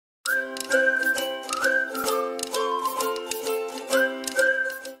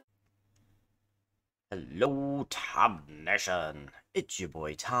Hello, Tom Nation. It's your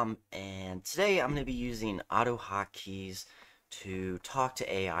boy Tom, and today I'm going to be using AutoHotkeys to talk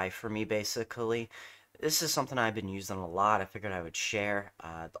to AI for me, basically. This is something I've been using a lot. I figured I would share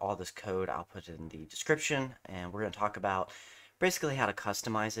all this code. I'll put it in the description, and we're going to talk about basically how to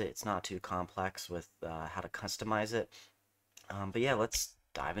customize it. It's not too complex with how to customize it. But yeah, let's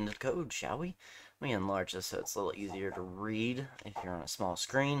dive into the code, shall we? Let me enlarge this so it's a little easier to read if you're on a small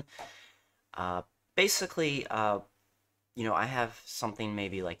screen. Uh, basically, I have something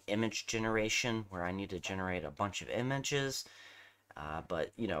maybe like image generation where I need to generate a bunch of images.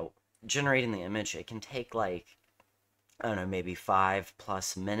 But, generating the image, it can take like, I don't know, maybe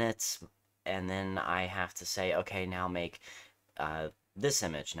 5+ minutes. And then I have to say, okay, now make this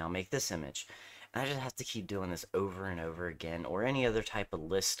image, now make this image. And I just have to keep doing this over and over again, or any other type of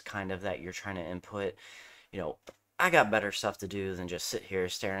list kind of that you're trying to input. You know, I got better stuff to do than just sit here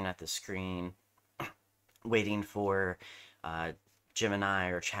staring at the screen waiting for uh, Gemini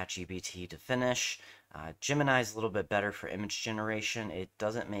or ChatGPT to finish. Gemini is a little bit better for image generation. It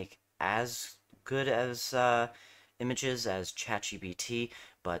doesn't make as good as images as ChatGPT,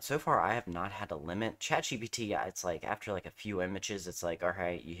 but so far I have not had a limit. ChatGPT, it's like after like a few images, it's like, all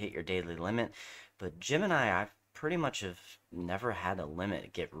right, you hit your daily limit. But Gemini, I've pretty much have never had a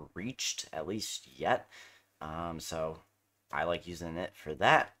limit get reached, at least yet. So I like using it for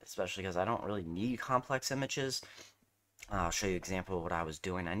that, especially because I don't really need complex images. I'll show you an example of what I was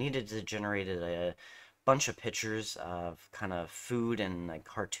doing. I needed to generate a bunch of pictures of kind of food and like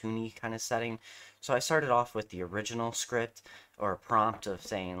cartoony kind of setting. So I started off with the original script or prompt of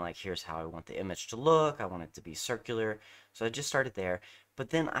saying like, here's how I want the image to look. I want it to be circular. So I just started there. But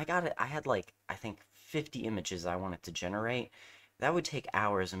then I had like, I think 50 images I wanted to generate. That would take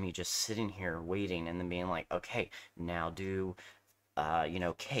hours of me just sitting here waiting and then being like, okay, now do,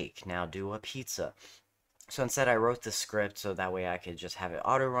 cake. Now do a pizza. So instead, I wrote the script so that way I could just have it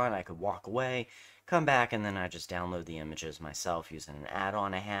auto run. I could walk away, come back, and then I just download the images myself using an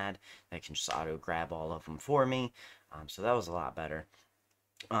add-on I had that can just auto grab all of them for me. So that was a lot better.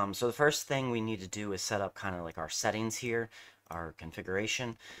 So the first thing we need to do is set up kind of like our settings here, our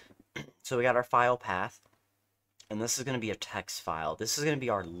configuration. So we got our file path, and this is going to be a text file. This is going to be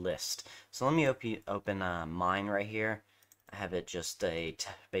our list. So let me open mine right here. I have it just a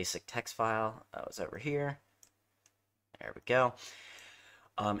basic text file. That was over here. There we go.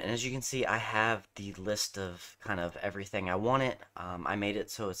 And as you can see, I have the list of kind of everything I want it. I made it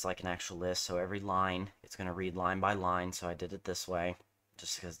so it's like an actual list. So every line, it's going to read line by line. So I did it this way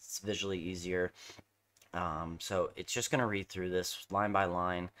just because it's visually easier. So it's just going to read through this line by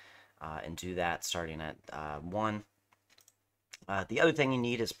line and do that starting at 1. The other thing you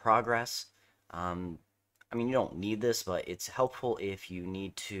need is progress. I mean, you don't need this, but it's helpful if you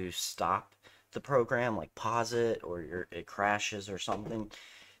need to stop the program, like pause it or it crashes or something.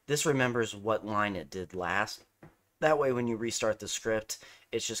 This remembers what line it did last. That way, when you restart the script,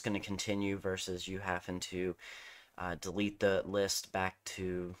 it's just going to continue versus you having to delete the list back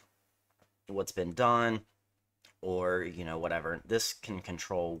to what's been done or whatever. This can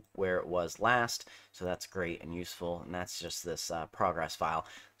control where it was last, so that's great and useful. And that's just this progress file,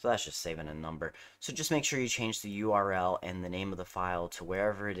 so that's just saving a number. So just make sure you change the URL and the name of the file to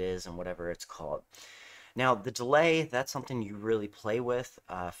wherever it is and whatever it's called. Now the delay, that's something you really play with.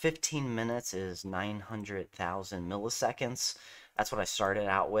 15 minutes is 900,000 milliseconds. That's what I started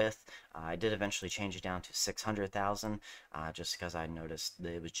out with. I did eventually change it down to 600,000 just because I noticed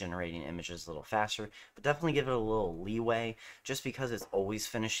that it was generating images a little faster. But definitely give it a little leeway. Just because it's always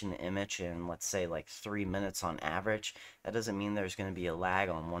finishing the image in, let's say, like 3 minutes on average, that doesn't mean there's going to be a lag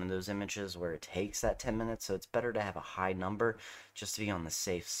on one of those images where it takes that 10 minutes. So it's better to have a high number just to be on the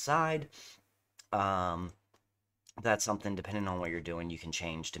safe side. That's something, depending on what you're doing, you can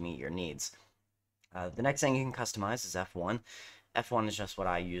change to meet your needs. The next thing you can customize is F1. F1 is just what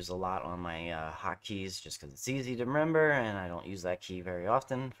I use a lot on my hotkeys just because it's easy to remember and I don't use that key very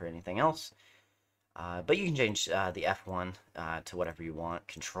often for anything else. But you can change the F1 to whatever you want.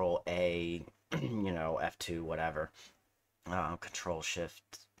 Control A, F2, whatever. Control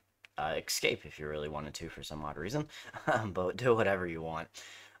Shift Escape if you really wanted to for some odd reason. But do whatever you want.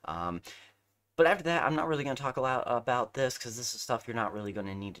 But after that, I'm not really going to talk a lot about this because this is stuff you're not really going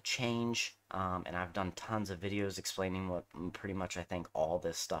to need to change. And I've done tons of videos explaining what pretty much I think all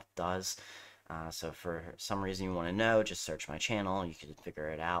this stuff does. So for some reason you want to know, just search my channel. You can figure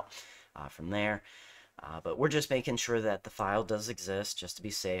it out from there. But we're just making sure that the file does exist just to be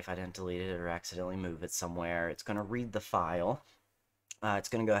safe. I didn't delete it or accidentally move it somewhere. It's going to read the file. It's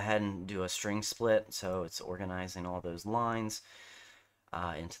going to go ahead and do a string split, so it's organizing all those lines.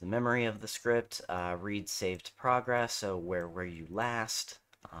 into the memory of the script. Read saved progress, so where were you last?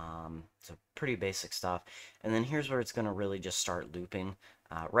 So pretty basic stuff. And then here's where it's going to really just start looping.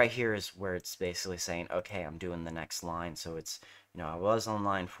 Right here is where it's basically saying, okay, I'm doing the next line. So it's, I was on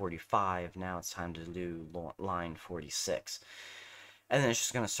line 45, now it's time to do line 46. And then it's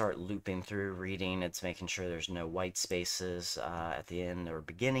just going to start looping through, reading. It's making sure there's no white spaces at the end or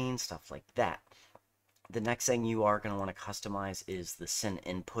beginning, stuff like that. The next thing you are going to want to customize is the send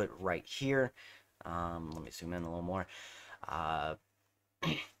input right here. Let me zoom in a little more.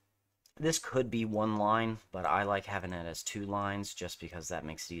 This could be one line, but I like having it as 2 lines just because that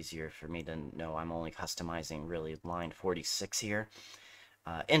makes it easier for me to know I'm only customizing really line 46 here.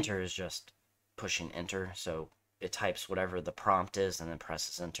 Enter is just pushing enter, so it types whatever the prompt is and then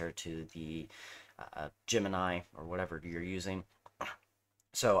presses enter to the Gemini or whatever you're using.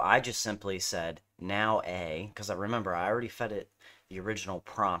 So I just simply said now A, because I remember I already fed it the original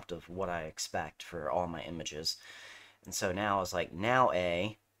prompt of what I expect for all my images. And so now I was like, now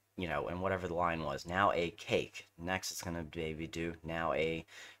A, and whatever the line was, now a cake. Next it's going to maybe do now a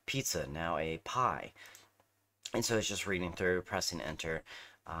pizza, now a pie. And so it's just reading through, pressing enter.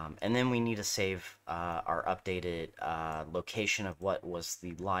 And then we need to save our updated location of what was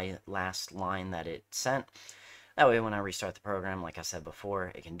the last line that it sent. That way when I restart the program, like I said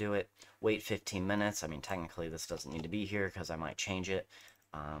before, it can do it. Wait 15 minutes. I mean, technically this doesn't need to be here because I might change it.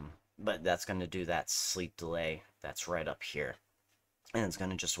 But that's going to do that sleep delay that's right up here. And it's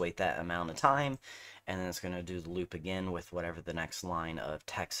going to just wait that amount of time, and then it's going to do the loop again with whatever the next line of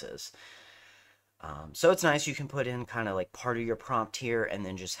text is. So it's nice. You can put in kind of like part of your prompt here, and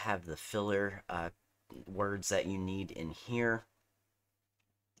then just have the filler words that you need in here.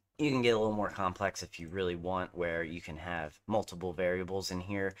 You can get a little more complex if you really want, where you can have multiple variables in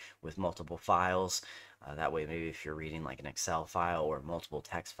here with multiple files. That way, maybe if you're reading like an Excel file or multiple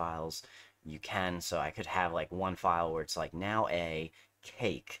text files, you can. So I could have like one file where it's like now a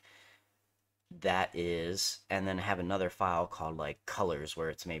cake, that is, and then have another file called like colors where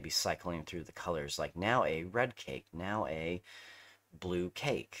it's maybe cycling through the colors, like now a red cake, now a blue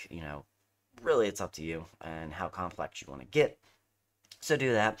cake. Really it's up to you and how complex you want to get. So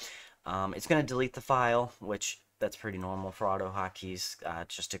do that. It's going to delete the file, which that's pretty normal for AutoHotkeys,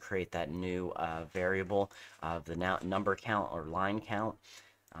 just to create that new variable of the number count or line count.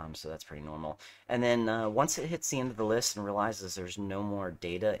 So that's pretty normal. And then once it hits the end of the list and realizes there's no more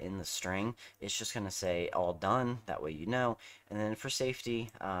data in the string, it's just going to say all done. That way you know. And then for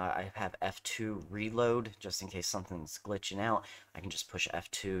safety, I have F2 reload just in case something's glitching out. I can just push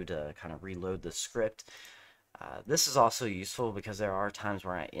F2 to kind of reload the script. This is also useful because there are times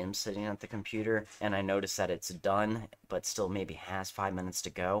where I am sitting at the computer and I notice that it's done but still maybe has 5 minutes to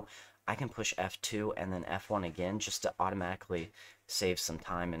go. I can push F2 and then F1 again just to automatically save some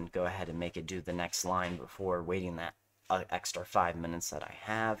time and go ahead and make it do the next line before waiting that extra 5 minutes that I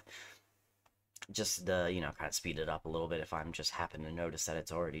have. Just to, kind of speed it up a little bit if I'm just happen to notice that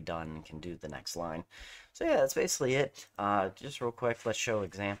it's already done and can do the next line. So yeah, that's basically it. Just real quick, let's show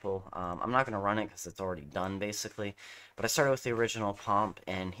example. I'm not going to run it because it's already done basically, but I started with the original prompt,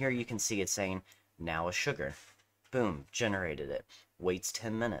 and here you can see it saying, now a sugar. Boom, generated it. Waits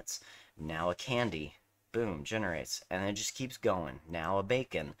 10 minutes. Now a candy. Boom, generates. And it just keeps going. Now a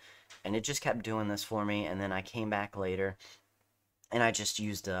bacon. And it just kept doing this for me, and then I came back later, and I just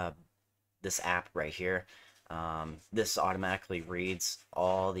used this app right here. This automatically reads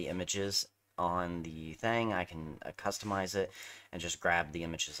all the images on the thing. I can customize it and just grab the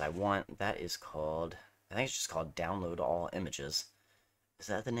images I want. That is called, I think it's just called Download All Images. Is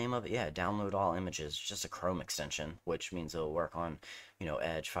that the name of it? Yeah, Download All Images. It's just a Chrome extension, which means it'll work on,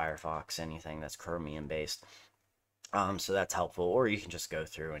 Edge, Firefox, anything that's Chromium based. So that's helpful. Or you can just go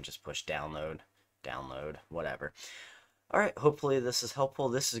through and just push download, whatever. Alright, hopefully this is helpful.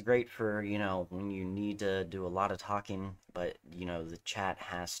 This is great for, when you need to do a lot of talking, but, the chat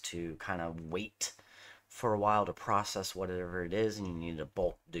has to kind of wait for a while to process whatever it is, and you need to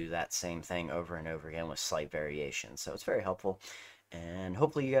both do that same thing over and over again with slight variations. So it's very helpful, and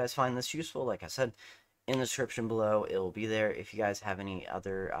hopefully you guys find this useful. Like I said, in the description below, it will be there. If you guys have any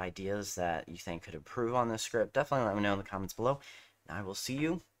other ideas that you think could improve on this script, definitely let me know in the comments below, and I will see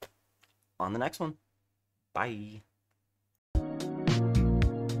you on the next one. Bye!